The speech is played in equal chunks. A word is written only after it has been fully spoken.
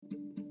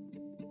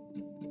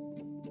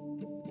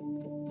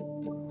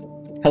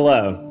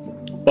Hello,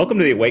 welcome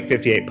to the Awake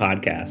 58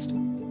 podcast.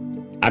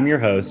 I'm your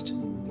host,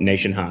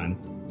 Nation Hahn.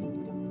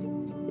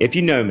 If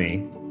you know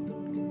me,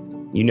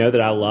 you know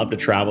that I love to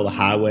travel the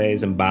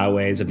highways and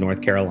byways of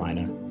North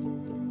Carolina,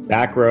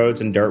 back roads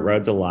and dirt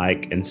roads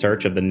alike, in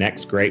search of the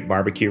next great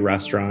barbecue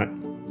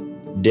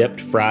restaurant, dipped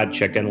fried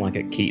chicken like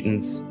at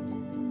Keaton's,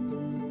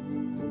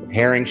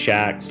 herring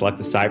shacks like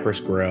the Cypress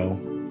Grill,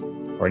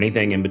 or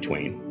anything in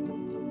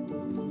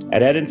between.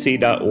 At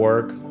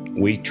ednc.org,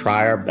 we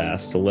try our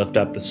best to lift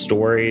up the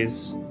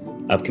stories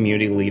of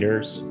community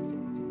leaders,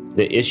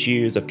 the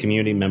issues of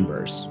community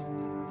members.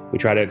 We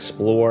try to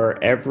explore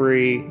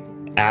every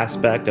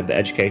aspect of the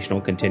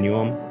educational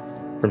continuum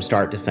from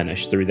start to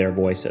finish through their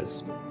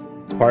voices.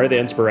 It's part of the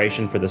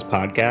inspiration for this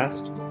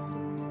podcast.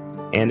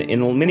 And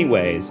in many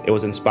ways, it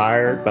was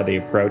inspired by the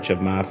approach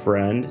of my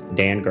friend,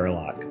 Dan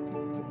Gerlach.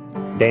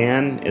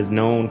 Dan is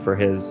known for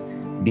his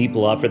deep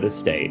love for the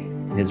state,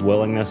 his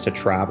willingness to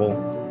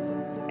travel,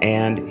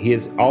 and he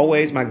is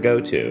always my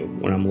go-to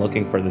when I'm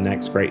looking for the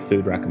next great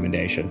food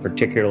recommendation,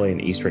 particularly in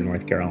Eastern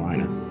North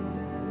Carolina.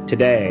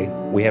 Today,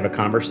 we have a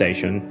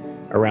conversation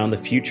around the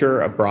future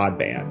of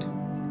broadband,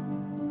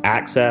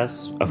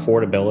 access,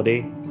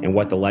 affordability, and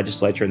what the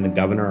legislature and the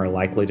governor are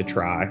likely to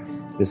try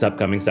this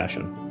upcoming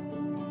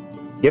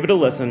session. Give it a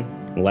listen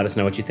and let us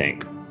know what you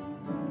think.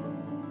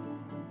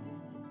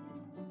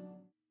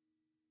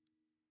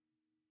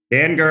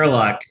 Dan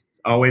Gerlach,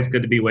 it's always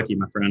good to be with you,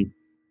 my friend.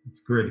 It's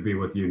great to be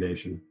with you,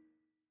 Nation.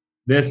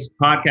 This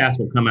podcast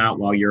will come out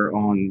while you're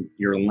on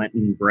your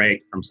Lenten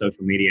break from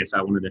social media, so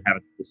I wanted to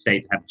have the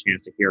state have a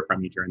chance to hear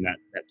from you during that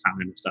time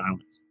of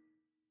silence.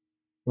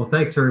 Well,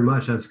 thanks very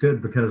much. That's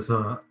good because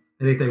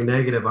anything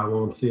negative I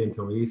won't see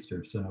until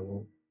Easter, so I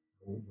won't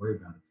worry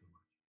about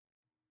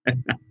it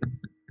so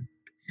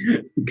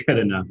much. Good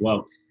enough.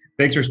 Well,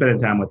 thanks for spending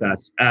time with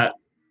us.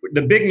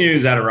 The big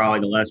news out of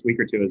Raleigh the last week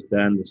or two has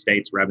been the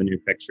state's revenue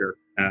picture.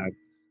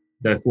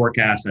 The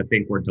forecasts, I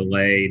think, were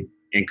delayed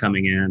in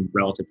coming in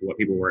relative to what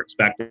people were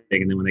expecting.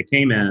 And then when they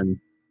came in,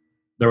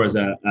 there was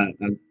a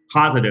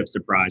positive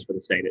surprise for the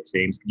state, it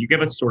seems. Can you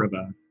give us sort of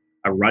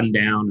a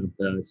rundown of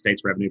the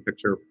state's revenue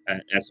picture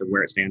as to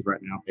where it stands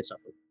right now based on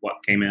what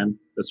came in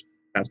this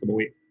past couple of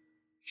weeks?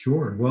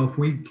 Sure. Well, if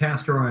we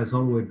cast our eyes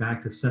all the way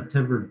back to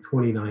September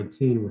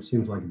 2019, which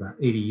seems like about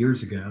 80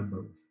 years ago,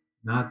 but it's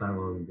not that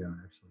long ago,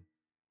 actually.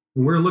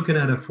 And we're looking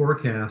at a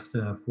forecast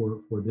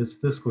for this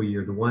fiscal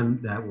year, the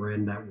one that we're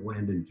in, that will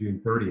end in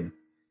June 30th.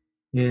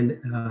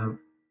 And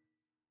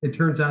it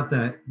turns out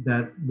that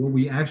what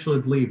we actually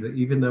believe, that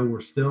even though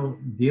we're still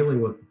dealing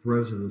with the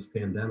throes of this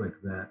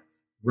pandemic, that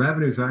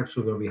revenues are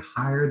actually going to be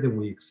higher than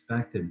we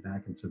expected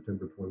back in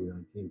September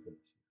 2019 for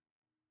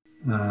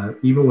this year.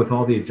 Even with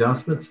all the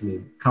adjustments, I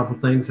mean, a couple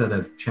things that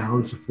have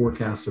challenged the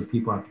forecast that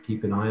people have to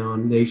keep an eye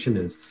on, Nation,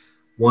 is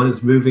one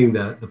is moving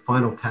the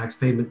final tax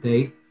payment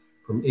date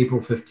from April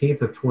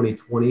 15th of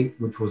 2020,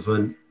 which was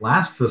in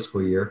last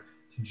fiscal year,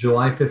 to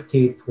July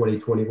 15th,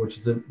 2020, which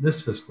is in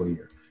this fiscal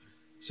year.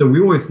 So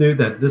we always knew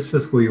that this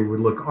fiscal year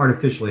would look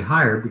artificially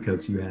higher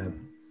because you have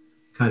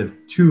kind of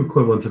two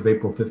equivalents of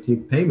April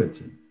 15th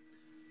payments in.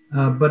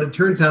 But it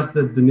turns out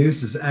that the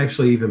news is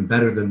actually even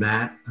better than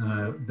that,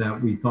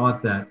 that we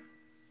thought that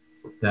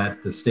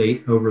the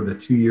state over the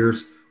 2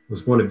 years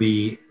was going to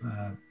be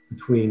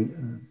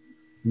between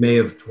May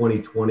of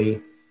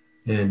 2020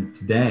 and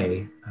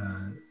today,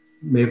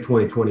 May of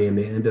 2020 and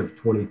the end of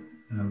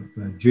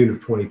June of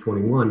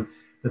 2021,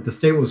 that the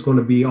state was going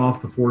to be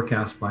off the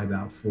forecast by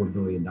about $4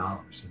 billion.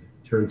 And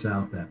it turns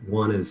out that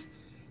one is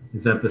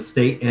that the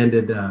state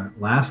ended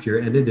last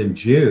year, ended in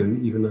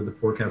June, even though the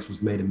forecast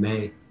was made in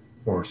May,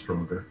 far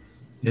stronger.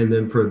 And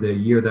then for the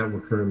year that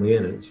we're currently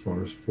in, as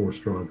far as far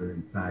stronger.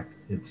 In fact,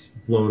 it's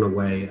blown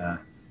away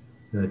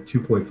the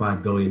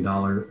 $2.5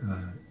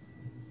 billion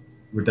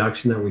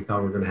reduction that we thought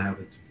we were going to have.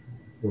 It's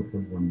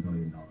 $4.1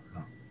 billion up.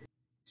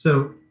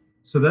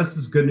 So this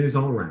is good news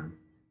all around.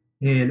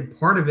 And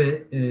part of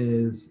it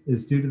is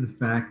due to the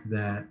fact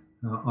that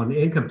on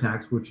the income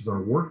tax, which is our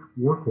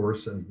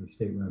workhorse of the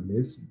state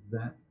revenues,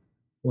 that,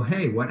 well,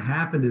 hey, what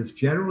happened is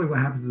generally what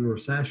happens in a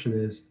recession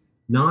is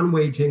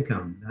non-wage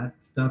income, that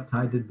stuff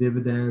tied to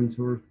dividends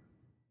or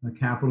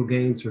capital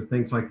gains or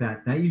things like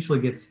that, that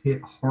usually gets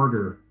hit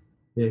harder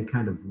than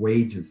kind of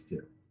wages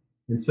do.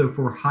 And so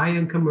for high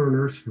income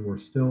earners who are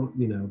still,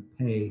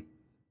 pay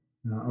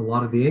a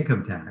lot of the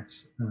income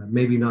tax,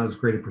 maybe not as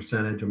great a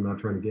percentage. I'm not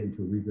trying to get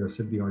into a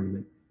regressivity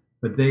argument,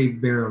 but they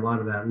bear a lot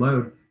of that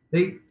load.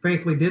 They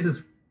frankly did a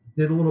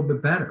little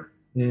bit better.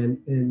 And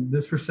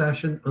this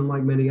recession,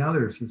 unlike many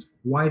others, is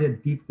quite a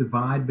deep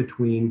divide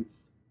between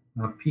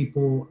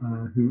people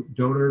who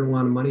don't earn a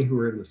lot of money, who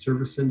are in the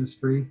service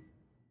industry,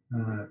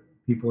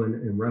 people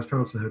in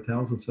restaurants and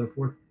hotels and so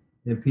forth,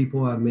 and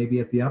people maybe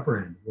at the upper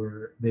end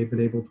where they've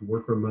been able to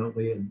work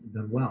remotely and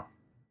done well.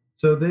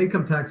 So the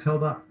income tax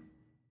held up.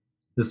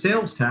 The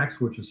sales tax,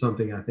 which is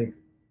something I think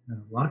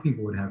a lot of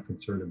people would have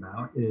concern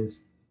about,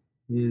 is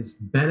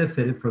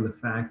benefited from the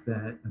fact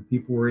that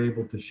people were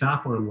able to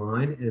shop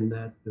online and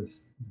that the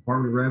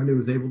Department of Revenue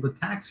was able to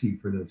tax you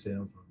for those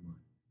sales online.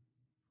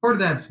 Part of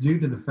that's due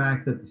to the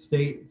fact that the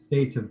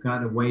states have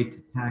gotten away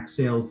to tax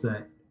sales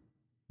that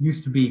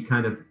used to be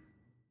kind of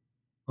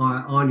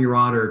on your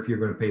honor if you're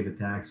going to pay the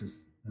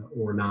taxes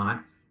or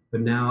not.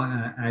 But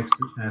now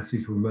ask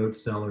these remote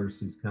sellers,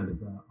 these kind of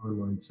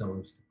online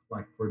sellers to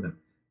collect for them.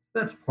 So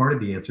that's part of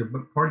the answer.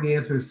 But part of the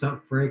answer is,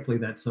 frankly,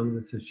 that some of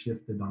this has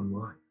shifted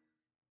online.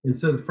 And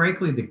so,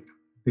 frankly,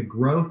 the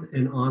growth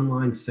in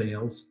online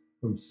sales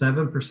from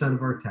 7%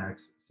 of our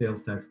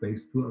sales tax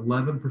base to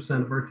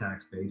 11% of our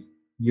tax base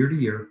year to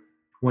year,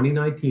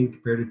 2019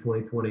 compared to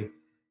 2020,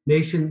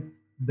 nation,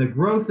 the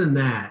growth in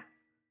that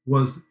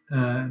was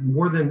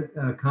more than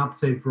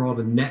compensated for all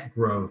the net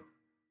growth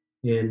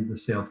in the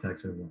sales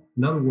tax overall.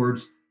 In other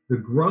words, the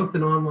growth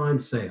in online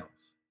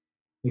sales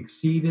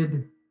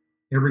exceeded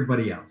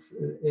everybody else.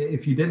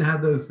 If you didn't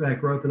have that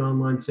growth in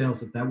online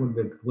sales, if that would have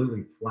been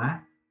completely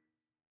flat,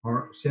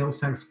 our sales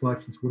tax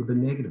collections would have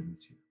been negative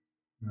this year,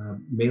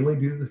 mainly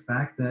due to the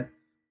fact that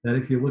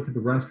if you look at the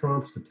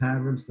restaurants, the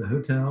taverns, the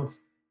hotels,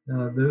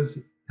 those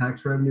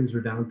tax revenues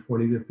are down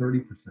 20 to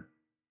 30%.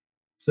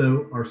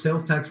 So our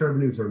sales tax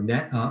revenues are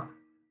net up,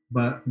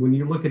 but when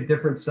you look at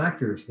different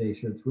sectors,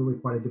 nation, it's really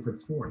quite a different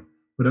story.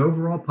 But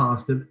overall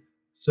positive.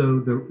 So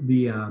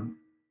the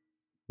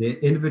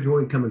individual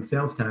income and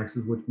sales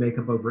taxes, which make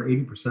up over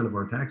 80% of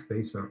our tax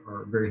base,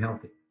 are very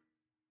healthy.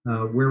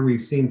 Where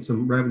we've seen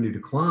some revenue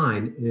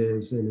decline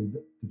is in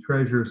the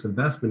treasurer's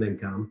investment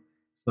income.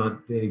 It's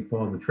not any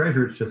fault of the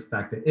treasurer, it's just the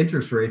fact that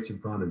interest rates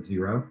have gone at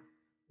zero.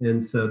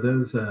 And so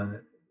those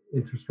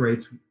interest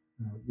rates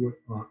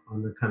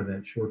on the kind of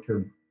that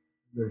short-term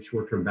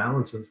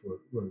balances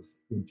would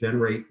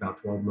generate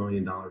about $12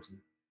 million a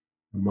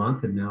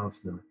month, and now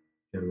it's not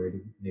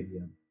generating maybe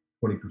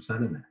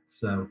 20% of that.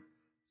 So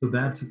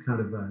that's a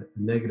kind of a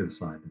negative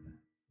side to that.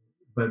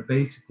 But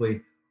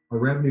basically, our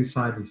revenue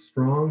side is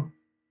strong.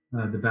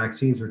 The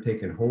vaccines are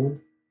taking hold,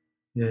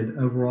 and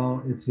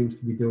overall, it seems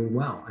to be doing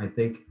well. I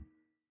think,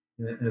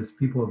 as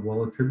people have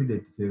well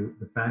attributed to,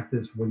 the fact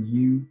is when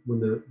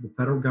the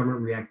federal government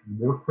reacted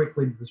more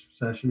quickly to this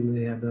recession than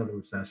they had in other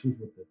recessions,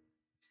 with the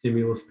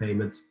stimulus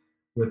payments,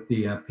 with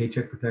the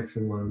paycheck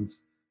protection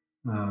loans,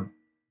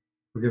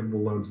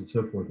 forgivable loans, and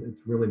so forth, it's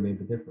really made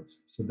the difference.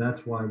 So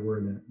that's why we're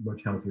in a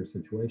much healthier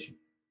situation.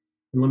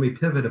 And let me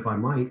pivot, if I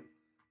might.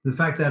 The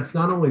fact that it's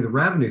not only the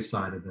revenue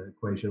side of the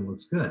equation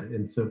looks good.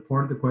 And so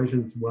part of the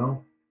equation is,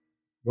 well,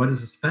 what does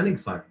the spending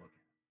side look like?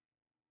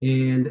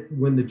 And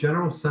when the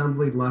General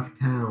Assembly left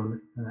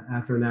town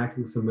after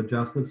enacting some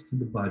adjustments to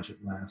the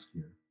budget last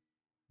year,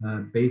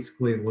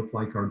 basically it looked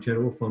like our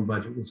general fund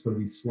budget was going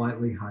to be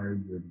slightly higher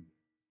year to year.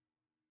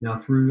 Now,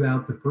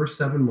 throughout the first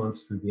 7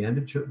 months, through the end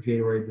of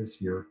January this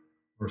year,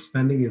 our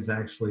spending is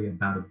actually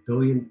about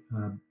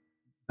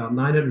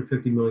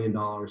 $950 million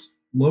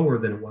lower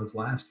than it was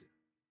last year.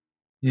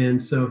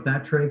 And so if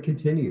that trend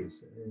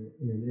continues,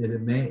 and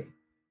it may,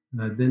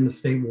 then the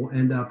state will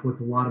end up with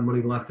a lot of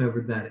money left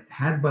over that it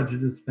had budgeted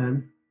to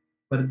spend,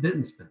 but it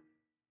didn't spend.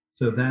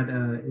 So that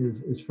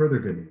is further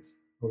good news.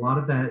 A lot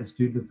of that is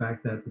due to the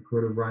fact that the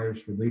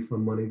coronavirus relief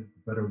fund money that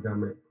the federal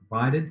government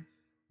provided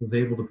was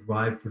able to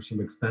provide for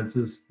some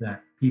expenses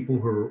that people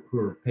who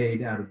are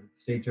paid out of the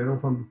state general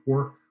fund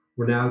before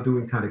were now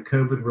doing kind of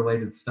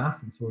COVID-related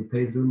stuff. And so we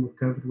paid them with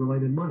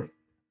COVID-related money.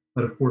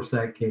 But of course,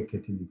 that can't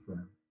continue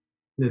forever.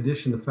 In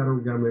addition, the federal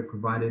government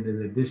provided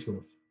an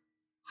additional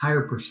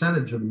higher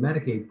percentage of the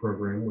Medicaid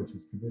program, which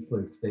is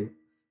traditionally split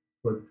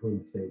between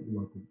the state and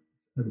local,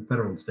 the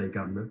federal and state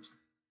governments,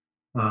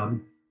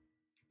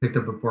 picked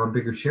up a far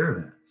bigger share of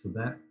that. So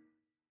that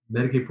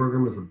Medicaid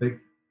program is a big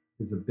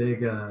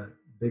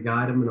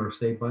item in our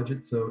state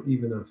budget. So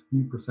even a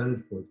few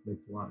percentage points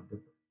makes a lot of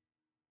difference.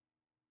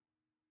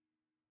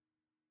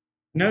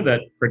 I know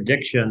that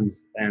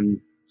predictions in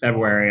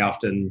February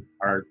often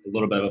are a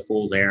little bit of a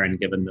fool's errand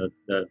given the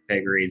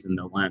vagaries and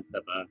the length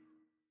of a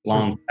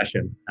long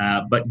session.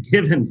 But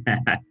given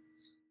that,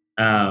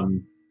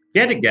 you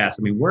had to guess,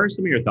 I mean, what are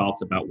some of your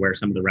thoughts about where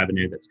some of the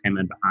revenue that's come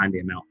in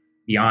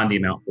beyond the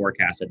amount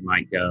forecasted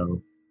might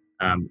go,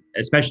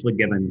 especially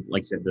given,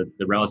 like you said,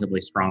 the relatively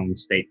strong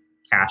state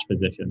cash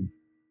position,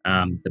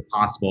 the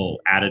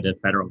possible additive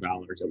federal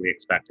dollars that we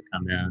expect to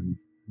come in.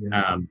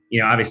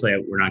 Yeah. Obviously,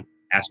 we're not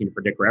asking to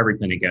predict where every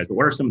penny goes, but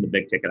what are some of the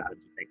big ticket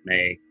items you think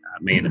may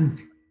end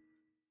up?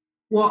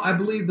 Well, I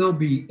believe there'll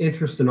be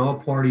interest in all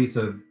parties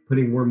of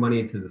putting more money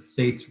into the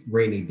state's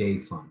rainy day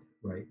fund,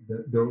 right?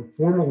 The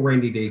formal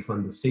rainy day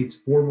fund, the state's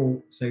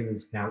formal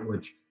savings account,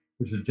 which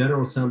the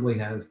General Assembly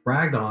has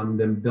bragged on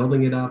them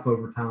building it up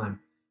over time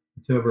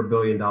to over $1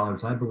 billion.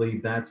 I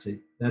believe that's a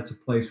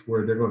place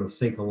where they're going to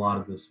sink a lot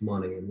of this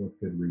money, and with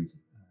good reason.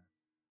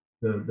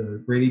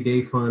 The rainy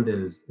day fund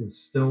is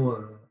still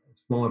a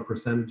smaller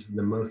percentage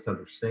than most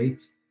other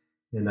states,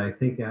 and I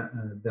think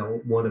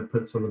they'll want to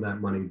put some of that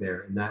money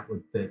there, and that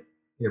would fit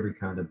every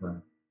kind of.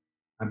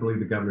 I believe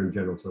the governor and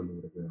General Assembly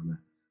would agree on that.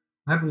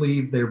 I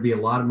believe there'd be a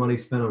lot of money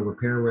spent on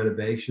repair and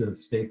renovation of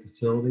state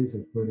facilities,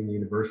 including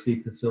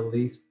university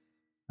facilities,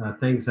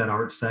 things that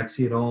aren't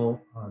sexy at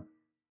all,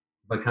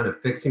 but kind of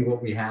fixing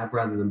what we have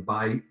rather than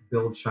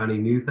build shiny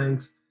new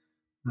things.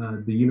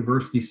 The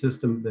university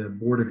system, the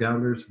Board of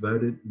Governors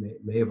voted,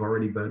 may have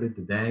already voted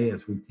today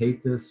as we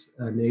tape this,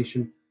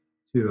 nation,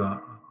 to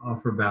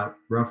offer about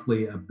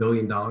roughly $1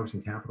 billion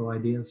in capital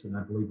ideas. And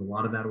I believe a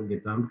lot of that will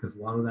get done because a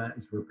lot of that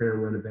is repair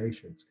and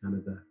renovation. It's kind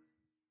of the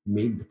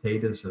meat and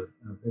potatoes of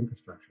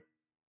infrastructure.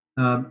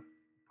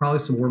 Probably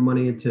some more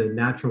money into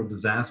natural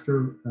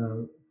disaster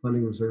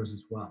funding reserves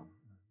as well,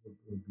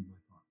 would be my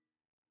thought.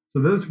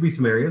 So those would be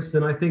some areas.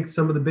 Then I think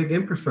some of the big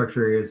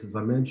infrastructure areas, as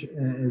I mentioned,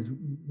 as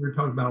we were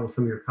talking about with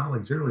some of your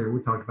colleagues earlier,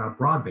 we talked about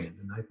broadband.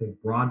 And I think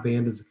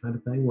broadband is the kind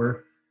of thing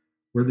where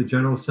the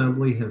General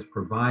Assembly has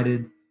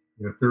provided,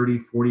 you know,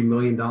 $30-40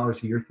 million a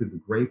year through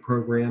the GREAT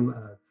program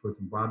for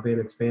some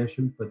broadband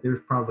expansion, but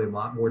there's probably a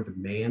lot more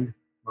demand,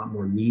 a lot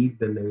more need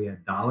than they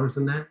had dollars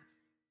in that.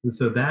 And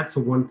so that's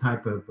one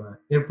type of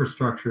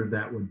infrastructure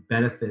that would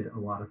benefit a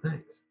lot of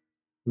things.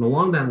 And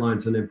along that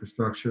lines in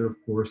infrastructure, of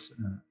course,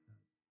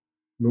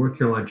 North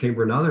Carolina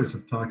Chamber and others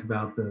have talked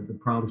about the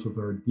problems with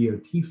our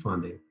DOT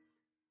funding,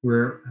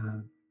 where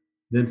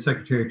then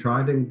Secretary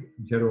Triden,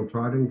 General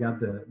Triden, got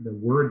the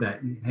word that,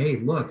 hey,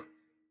 look,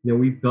 you know,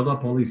 we built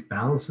up all these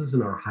balances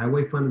in our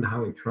highway fund and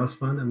highway trust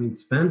fund. I mean,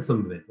 spend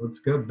some of it. Let's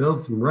go build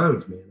some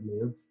roads, man. I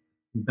mean, let's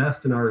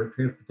invest in our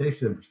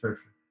transportation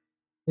infrastructure.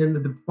 And the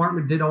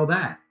department did all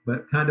that,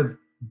 but kind of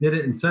did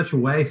it in such a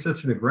way,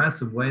 such an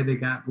aggressive way, they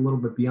got a little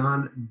bit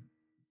beyond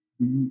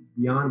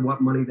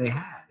what money they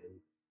had. And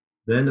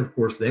then, of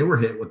course, they were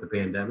hit with the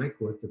pandemic,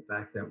 with the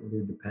fact that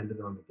we're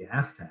dependent on the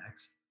gas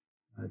tax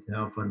to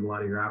help fund a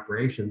lot of your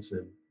operations.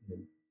 And the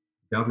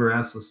governor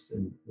asked us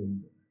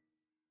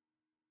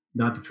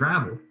not to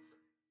travel.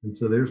 And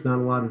so there's not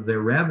a lot of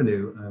their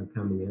revenue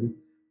coming in.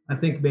 I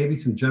think maybe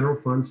some general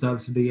fund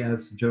subsidy,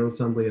 as the General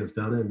Assembly has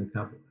done in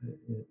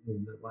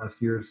the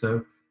last year or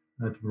so,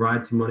 to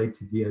provide some money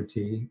to DOT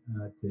to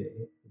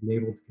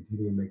enable to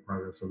continue to make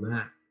progress on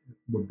that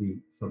would be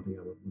something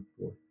I would look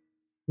for.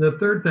 And the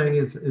third thing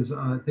is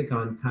I think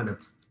on kind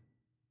of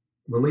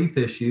relief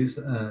issues,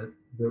 the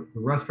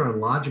Restaurant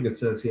and Lodging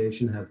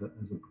Association has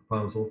a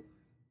proposal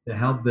to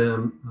help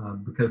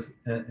them because,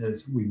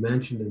 as we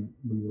mentioned,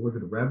 when you look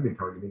at the revenue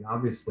targeting,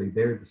 obviously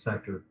they're the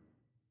sector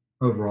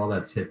overall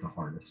that's hit the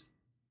hardest.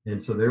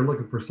 And so they're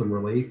looking for some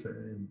relief,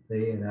 and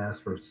they had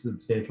asked for a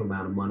substantial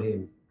amount of money,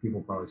 and people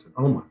probably said,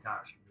 oh my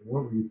gosh,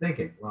 what were you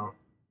thinking? Well,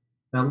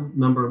 that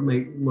number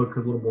may look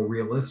a little more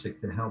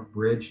realistic to help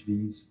bridge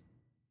these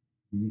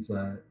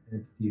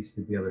entities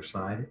to the other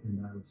side.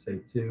 And I would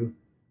say too,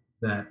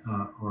 that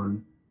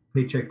on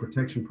Paycheck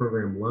Protection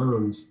Program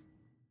loans,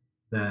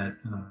 that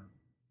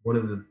one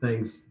of the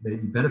things that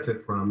you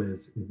benefit from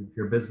is if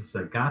you're a business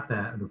that got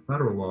that under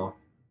federal law,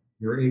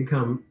 your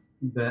income,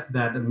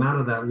 that amount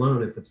of that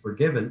loan, if it's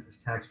forgiven, is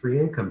tax-free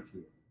income to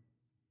you.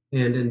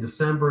 And in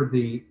December,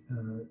 the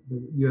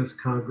U.S.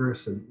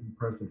 Congress and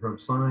President Trump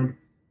signed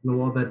the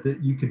law that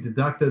you could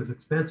deduct those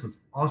expenses.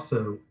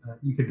 Also,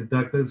 you could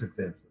deduct those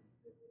expenses.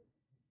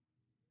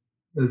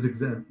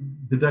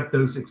 Deduct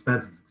those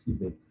expenses,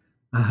 excuse me,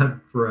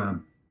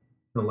 to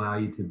allow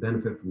you to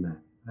benefit from that.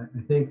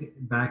 I think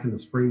back in the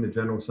spring, the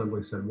General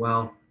Assembly said,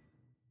 well,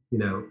 you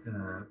know,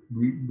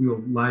 we will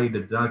allow you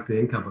to deduct the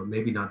income, but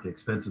maybe not the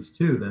expenses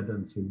too. That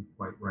doesn't seem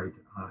quite right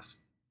to us.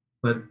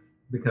 But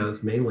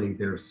because mainly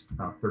there's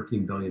about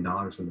 $13 billion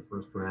in the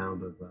first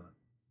round of a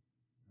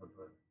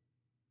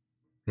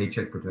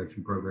Paycheck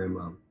Protection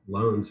Program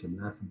loans,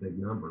 and that's a big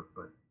number.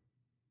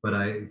 But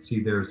I see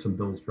there's some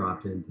bills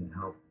dropped in to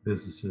help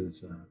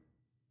businesses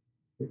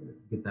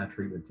get that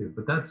treatment too.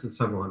 But that's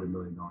several $100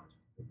 million.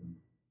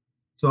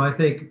 So I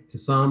think to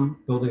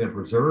some, building up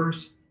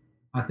reserves,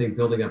 I think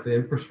building up the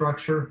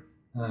infrastructure,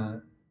 I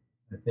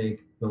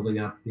think building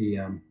up the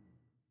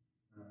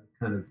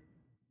kind of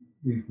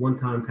these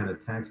one-time kind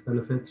of tax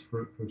benefits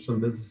for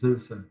some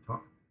businesses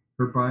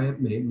hurt by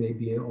it may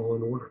be all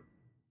in order.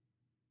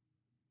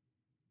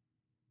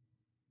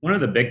 One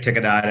of the big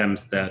ticket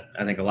items that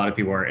I think a lot of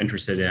people are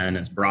interested in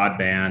is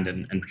broadband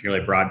and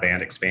particularly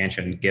broadband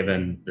expansion,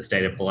 given the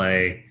state of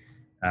play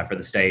for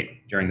the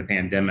state during the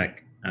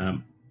pandemic.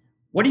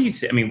 What do you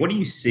see? I mean, what do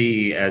you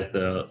see as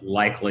the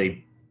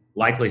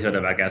likelihood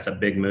of, I guess, a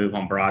big move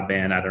on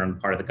broadband, either on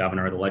the part of the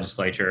governor or the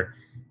legislature?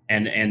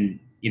 And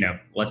you know,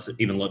 let's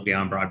even look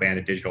beyond broadband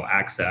to digital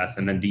access.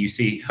 And then do you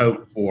see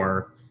hope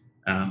for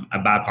a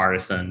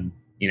bipartisan,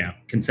 you know,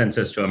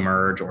 consensus to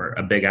emerge or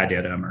a big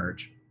idea to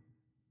emerge?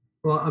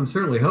 Well, I'm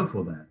certainly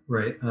hopeful that,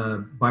 right?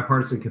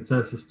 Bipartisan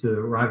consensus to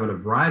arrive on a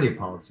variety of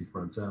policy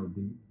fronts. That would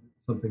be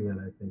something that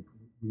I think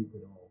we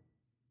would all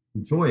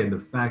enjoy. And the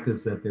fact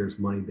is that there's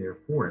money there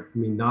for it. I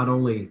mean, not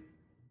only,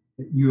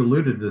 you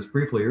alluded to this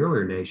briefly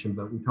earlier, Nation,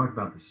 but we talked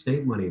about the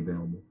state money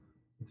available.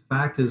 The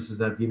fact is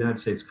that the United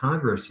States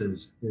Congress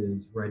is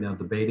right now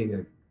debating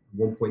a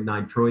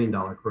 $1.9 trillion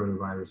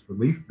coronavirus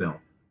relief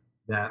bill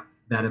that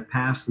have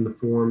passed in the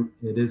form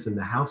it is in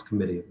the House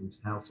committee, at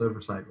least House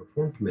Oversight and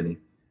Reform Committee.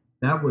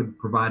 That would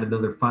provide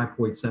another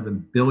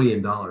 $5.7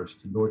 billion to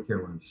North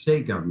Carolina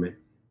state government,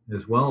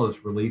 as well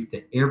as relief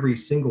to every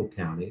single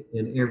county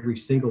and every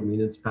single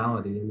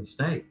municipality in the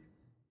state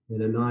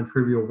in a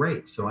non-trivial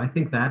rate. So I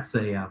think that's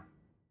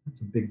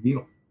That's a big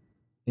deal.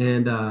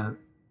 And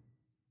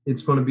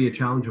it's going to be a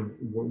challenge of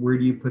where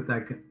do you put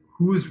that?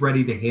 Who is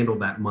ready to handle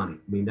that money?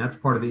 I mean, that's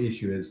part of the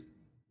issue is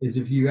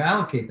if you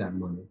allocate that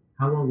money,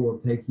 how long will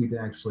it take you to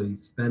actually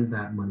spend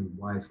that money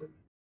wisely?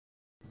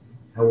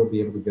 How will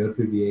be able to go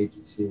through the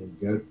agency and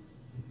go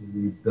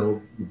you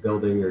build your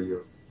building or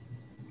your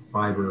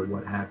fiber or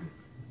what have you?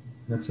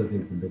 That's, I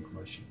think, the big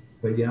question.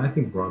 But yeah, I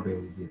think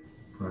broadband would be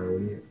a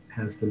priority. It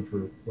has been for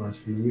the last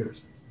few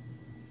years.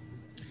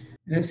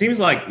 And it seems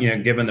like,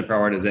 given the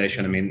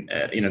prioritization, I mean,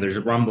 there's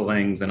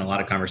rumblings and a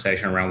lot of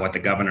conversation around what the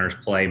governor's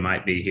play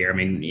might be here. I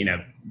mean,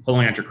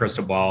 pulling out your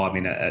crystal ball, I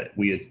mean,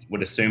 we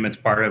would assume it's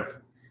part of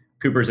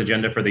Cooper's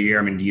agenda for the year.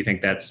 I mean, do you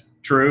think that's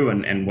true?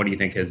 And what do you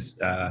think his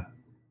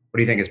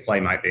play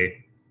might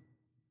be?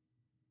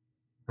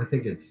 I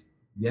think it's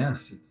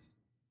yes.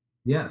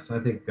 Yes, I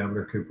think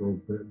Governor Cooper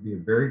will be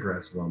very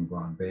aggressive on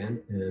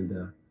broadband,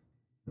 and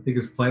I think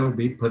his play will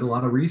be put a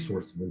lot of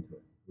resources into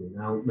it. I mean,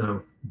 I don't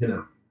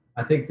know,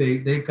 I think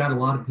they've got a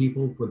lot of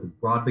people for the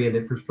broadband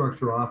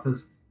infrastructure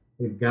office.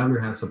 The governor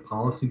has some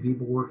policy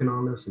people working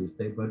on this, and the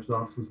state budget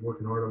office is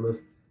working hard on this.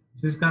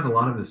 So he's got a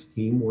lot of his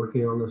team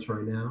working on this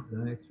right now,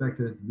 and I expect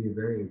it to be a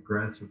very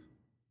aggressive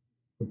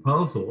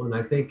proposal. And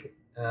I think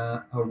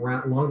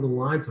along the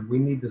lines of we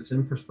need this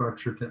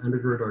infrastructure to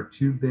undergird our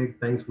two big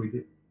things we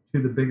do, two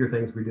of the bigger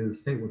things we do in the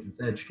state, which is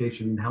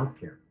education and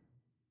healthcare.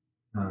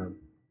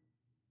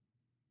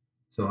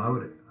 So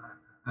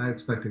I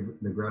expect an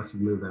aggressive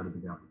move out of the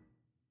government.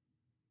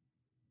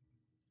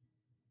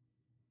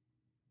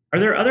 Are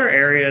there other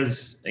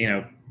areas,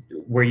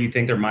 where you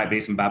think there might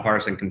be some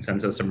bipartisan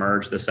consensus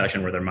emerge this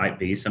session where there might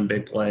be some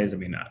big plays? I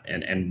mean,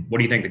 and what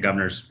do you think the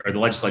governor's or the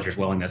legislature's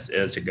willingness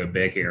is to go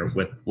big here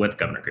with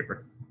Governor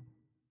Cooper?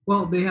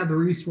 Well, they have the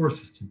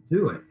resources to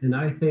do it. And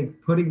I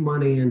think putting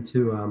money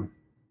into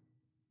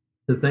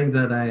the thing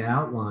that I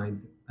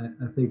outlined,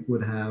 I think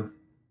would have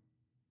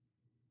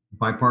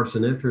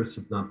bipartisan interest,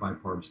 if not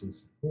bipartisan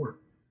support.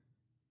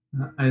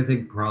 I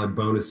think probably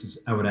bonuses,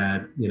 I would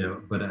add,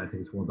 but I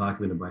think it's well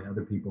documented by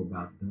other people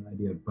about the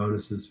idea of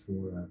bonuses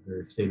for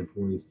various state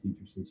employees,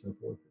 teachers, and so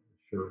forth,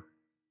 for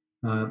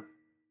sure.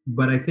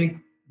 But I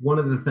think one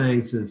of the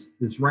things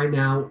is right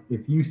now,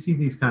 if you see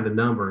these kind of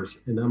numbers,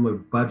 and I'm a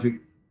budget,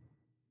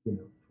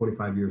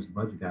 25 years of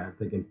budget guy, I'm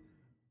thinking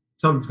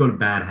something's going to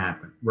bad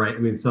happen, right? I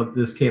mean,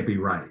 this can't be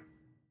right.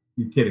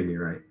 You're kidding me,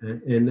 right?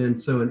 And then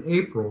so in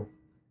April,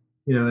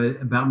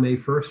 about May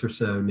 1st or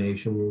so,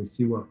 Nation, when we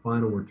see what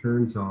final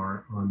returns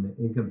are on the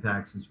income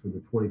taxes for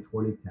the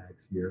 2020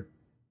 tax year,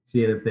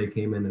 seeing if they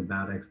came in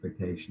about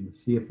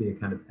expectations, see if the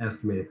kind of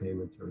estimated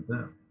payments are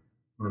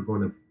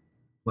going to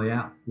play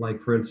out.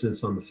 Like, for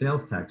instance, on the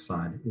sales tax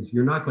side, is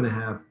you're not going to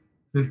have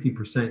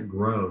 50%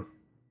 growth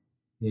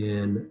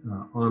in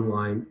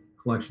online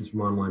collections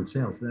from online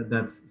sales.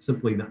 That's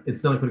simply not,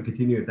 it's not going to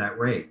continue at that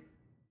rate,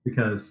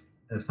 because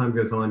as time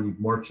goes on, you've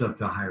marched up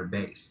to a higher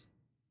base.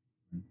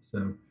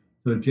 So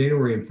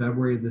January and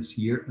February of this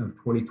year of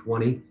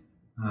 2020,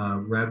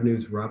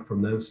 revenues were up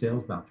from those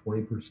sales about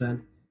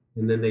 20%.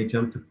 And then they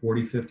jumped to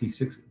 40, 50,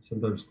 60,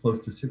 sometimes close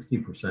to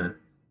 60%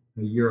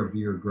 a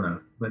year-over-year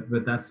growth.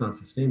 But that's not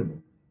sustainable,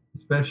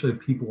 especially if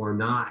people are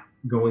not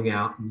going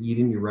out and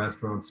eating in your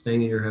restaurants,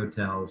 staying in your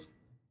hotels,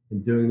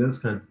 and doing those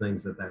kinds of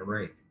things at that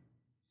rate.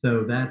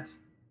 So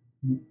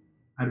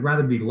I'd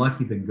rather be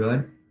lucky than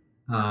good.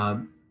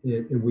 And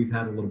we've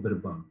had a little bit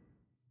of both.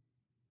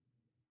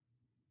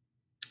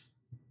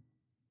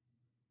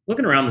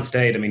 Looking around the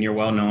state, I mean, you're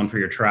well known for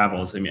your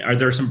travels. I mean, are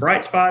there some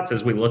bright spots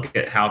as we look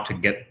at how to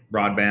get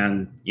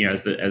broadband,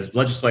 as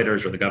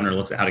legislators or the governor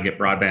looks at how to get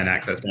broadband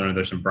access done? Are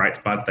there some bright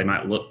spots they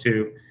might look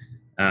to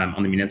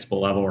on the municipal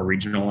level or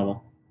regional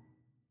level?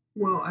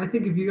 Well, I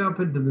think if you go up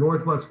into the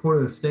northwest corner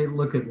of the state,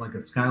 look at like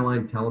a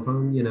Skyline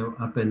telephone,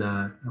 up in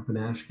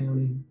Ashe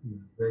County,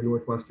 very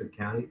northwestern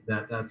county.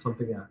 That's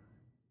something I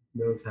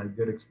know has had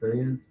good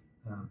experience.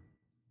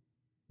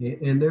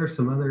 And there are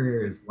some other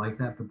areas like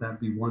that, but that'd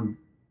be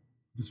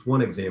just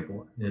one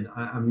example. And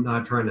I'm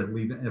not trying to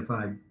leave it. If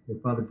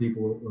other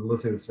people are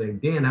listening and saying,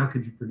 Dan, how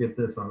could you forget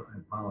this? I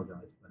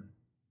apologize,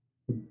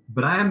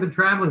 but I haven't been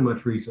traveling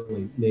much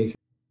recently, Nation.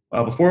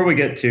 Well, before we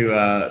get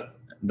to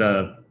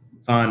the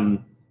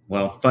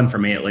fun for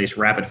me at least,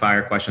 rapid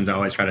fire questions I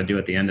always try to do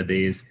at the end of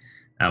these.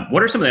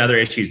 What are some of the other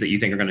issues that you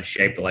think are going to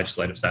shape the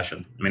legislative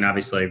session? I mean,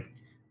 obviously,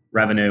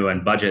 revenue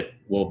and budget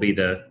will be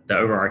the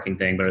overarching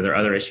thing, but are there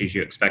other issues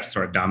you expect to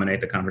sort of dominate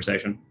the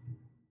conversation?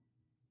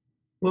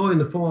 Well, in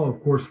the fall,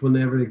 of course,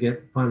 whenever they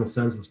get final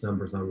census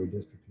numbers on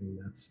redistricting,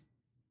 that's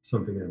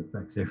something that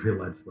affects every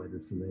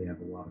legislator, so they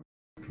have a lot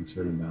of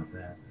concern about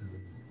that.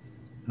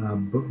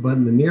 But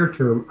in the near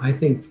term, I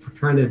think for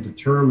trying to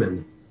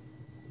determine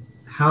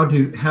how do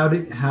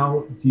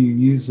you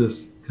use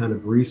this kind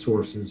of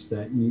resources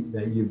that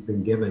you've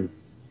been given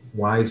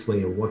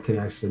wisely, and what can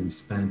actually be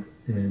spent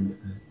and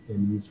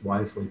used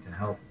wisely to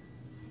help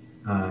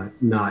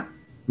not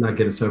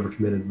get us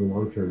overcommitted in the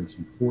long term is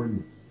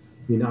important.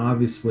 I mean,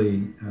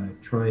 obviously,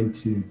 trying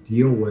to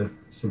deal with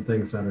some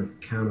things that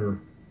are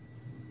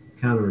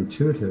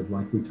counterintuitive.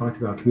 Like we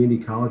talked about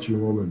community college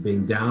enrollment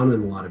being down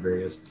in a lot of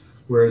areas,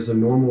 whereas in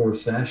normal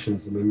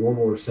recessions,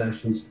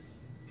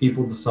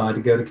 people decide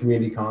to go to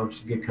community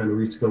college to get kind of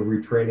reskill,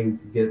 retraining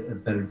to get a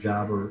better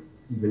job or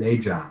even a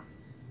job.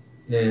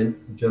 And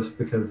just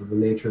because of the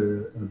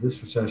nature of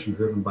this recession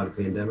driven by the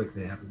pandemic,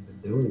 they haven't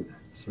been doing that.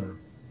 So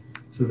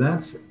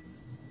that's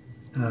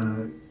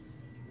kind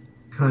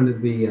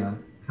of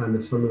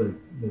some of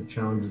the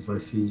challenges I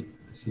see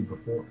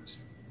before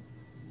us.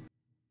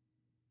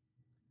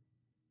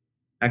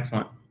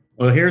 Excellent.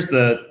 Well, here's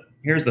the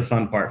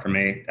fun part for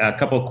me. A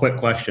couple of quick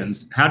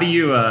questions. How do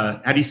you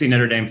see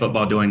Notre Dame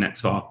football doing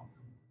next fall?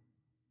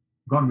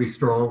 Going to be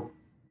strong.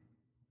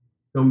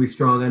 I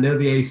know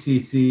the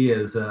ACC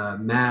is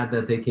mad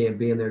that they can't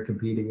be in there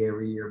competing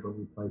every year, but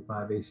we play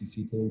 5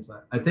 ACC teams.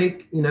 I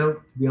think, to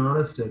be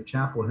honest,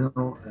 Chapel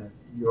Hill,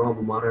 your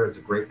alma mater, is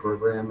a great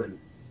program, and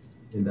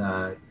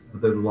although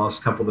they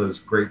lost a couple of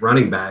those great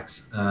running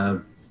backs,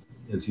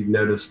 as you've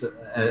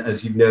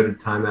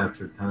noted time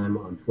after time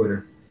on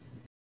Twitter.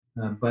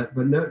 But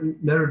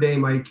Notre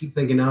Dame, I keep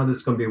thinking, this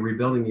is going to be a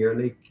rebuilding year,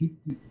 and they keep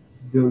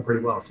doing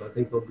pretty well. So I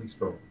think they'll be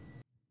strong.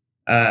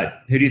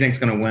 Who do you think is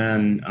going to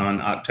win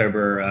on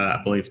October,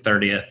 I believe,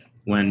 30th,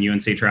 when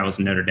UNC travels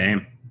to Notre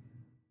Dame?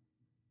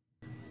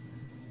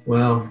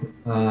 Well,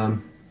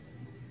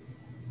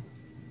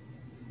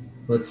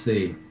 let's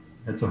see.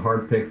 That's a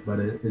hard pick, but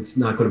it's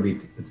not going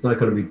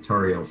to be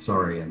Tar Heels.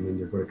 Sorry, I mean,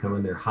 you're going to come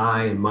in there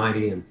high and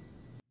mighty, and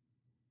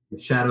the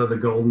shadow of the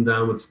Golden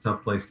Dome. It's a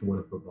tough place to win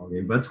a football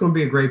game, but it's going to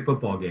be a great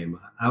football game.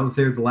 I was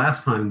there the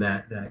last time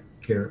that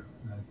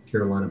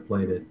Carolina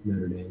played at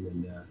Notre Dame,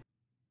 and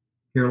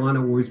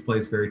Carolina always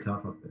plays very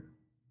tough up there.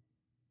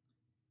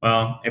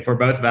 Well, if we're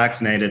both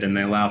vaccinated and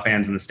they allow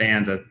fans in the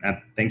stands, I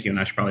think you and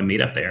I should probably meet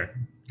up there,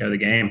 go to the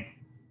game.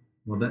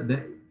 Well,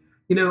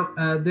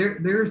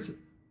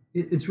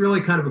 it's really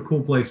kind of a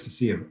cool place to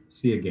see a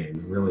game.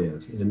 It really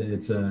is, and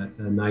it's a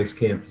nice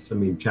campus. I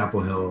mean,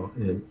 Chapel Hill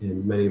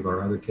and many of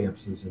our other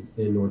campuses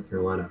in North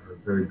Carolina are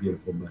very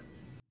beautiful.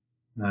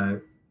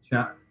 But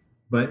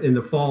in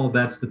the fall,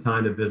 that's the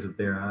time to visit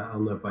there. I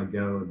don't know if I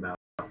go about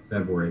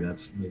February.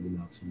 That's maybe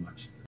not so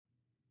much.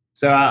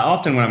 So I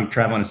often, when I'm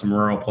traveling to some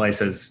rural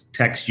places,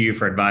 text you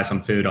for advice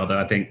on food, although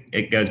I think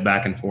it goes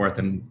back and forth.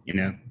 And,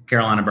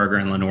 Carolina Burger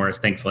in Lenoir is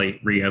thankfully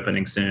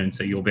reopening soon,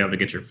 so you'll be able to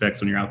get your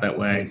fix when you're out that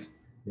way.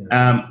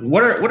 Yeah.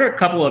 What are a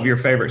couple of your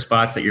favorite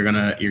spots that you're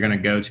gonna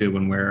go to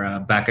when we're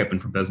back open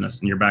for business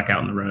and you're back out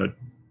on the road?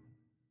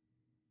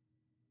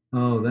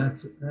 Oh,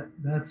 that's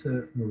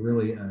a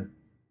really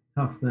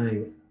tough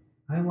thing.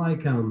 I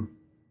like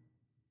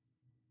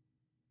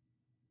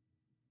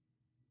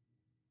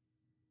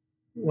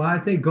Well, I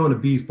think going to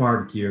Bee's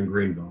Barbecue in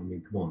Greenville. I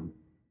mean, come on,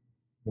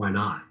 why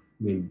not?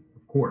 I mean,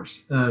 of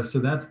course. So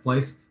that's a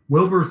place.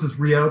 Wilbur's is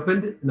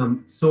reopened, and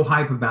I'm so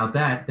hype about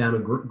that down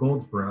in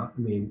Goldsboro. I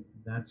mean,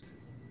 that's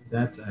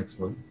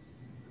excellent.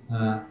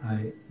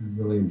 I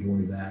really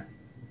enjoy that,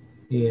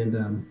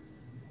 and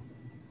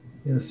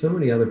so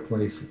many other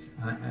places.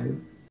 I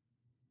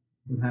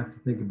would have to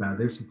think about it.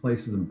 There's some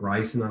places in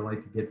Bryson I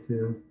like to get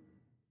to,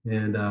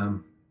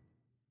 and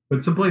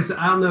but some places,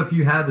 I don't know if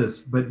you have this,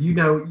 but you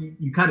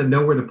kind of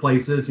know where the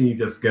place is and you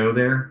just go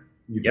there.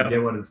 You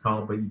forget what it's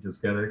called, but you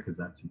just go there because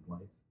that's your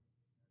place.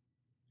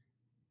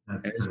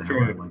 That's kind of how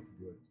I like to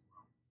do it.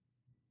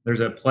 There's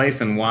a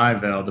place in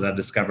Wyville that I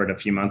discovered a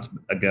few months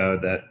ago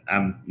that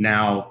I'm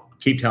now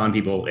keep telling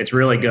people it's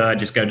really good.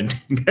 Just go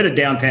to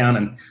downtown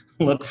and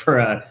look for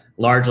a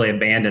largely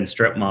abandoned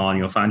strip mall and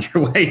you'll find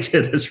your way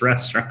to this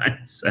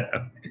restaurant. So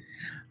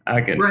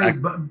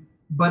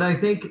but I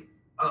think,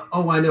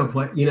 I know,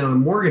 in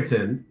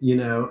Morganton,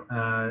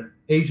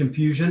 Asian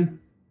Fusion,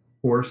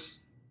 of course,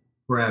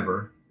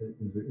 forever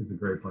is a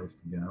great place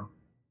to go.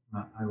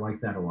 I like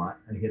that a lot.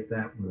 I hit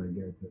that when I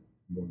go to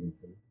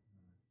Morganton.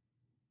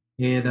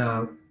 And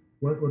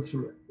what's is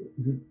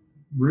it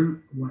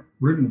Root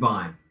and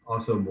Vine,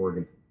 also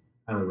Morganton.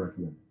 Highly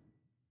recommend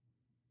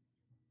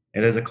it.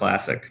 It is a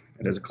classic.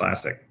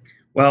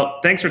 Well,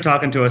 thanks for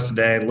talking to us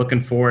today.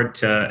 Looking forward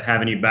to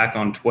having you back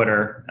on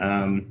Twitter.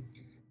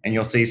 And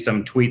you'll see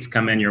some tweets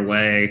come in your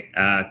way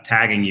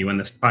tagging you when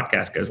this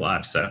podcast goes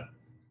live. So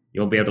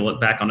you'll be able to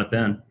look back on it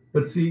then.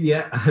 But see,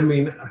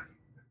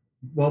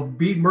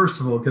 be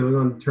merciful because we're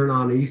going to turn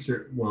on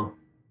Easter. Well,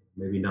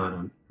 maybe not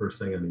on first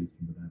thing on Easter,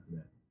 but after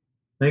that.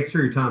 Thanks for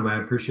your time. I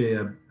appreciate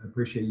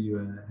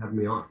you having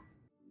me on.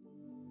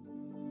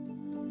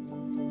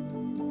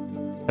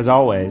 As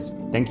always,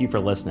 thank you for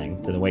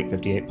listening to the Wake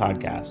 58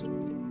 podcast.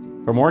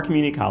 For more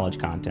community college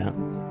content,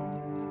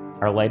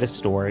 our latest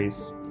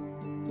stories,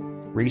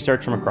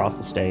 research from across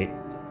the state,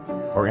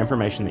 or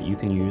information that you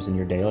can use in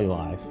your daily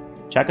life,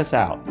 check us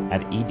out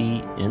at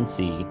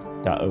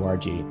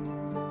ednc.org.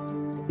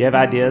 If you have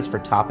ideas for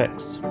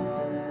topics,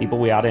 people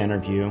we ought to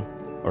interview,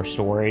 or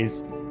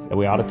stories that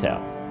we ought to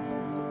tell,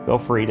 feel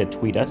free to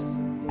tweet us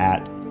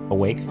at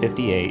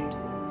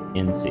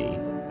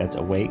Awake58NC. That's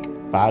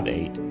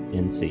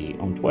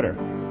Awake58NC on Twitter.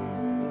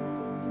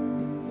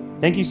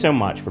 Thank you so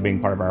much for being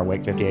part of our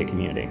Awake 58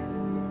 community.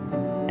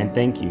 And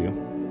thank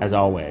you as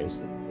always,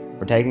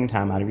 for taking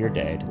time out of your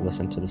day to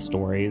listen to the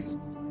stories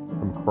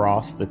from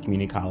across the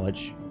community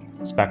college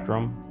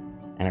spectrum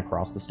and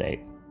across the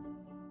state.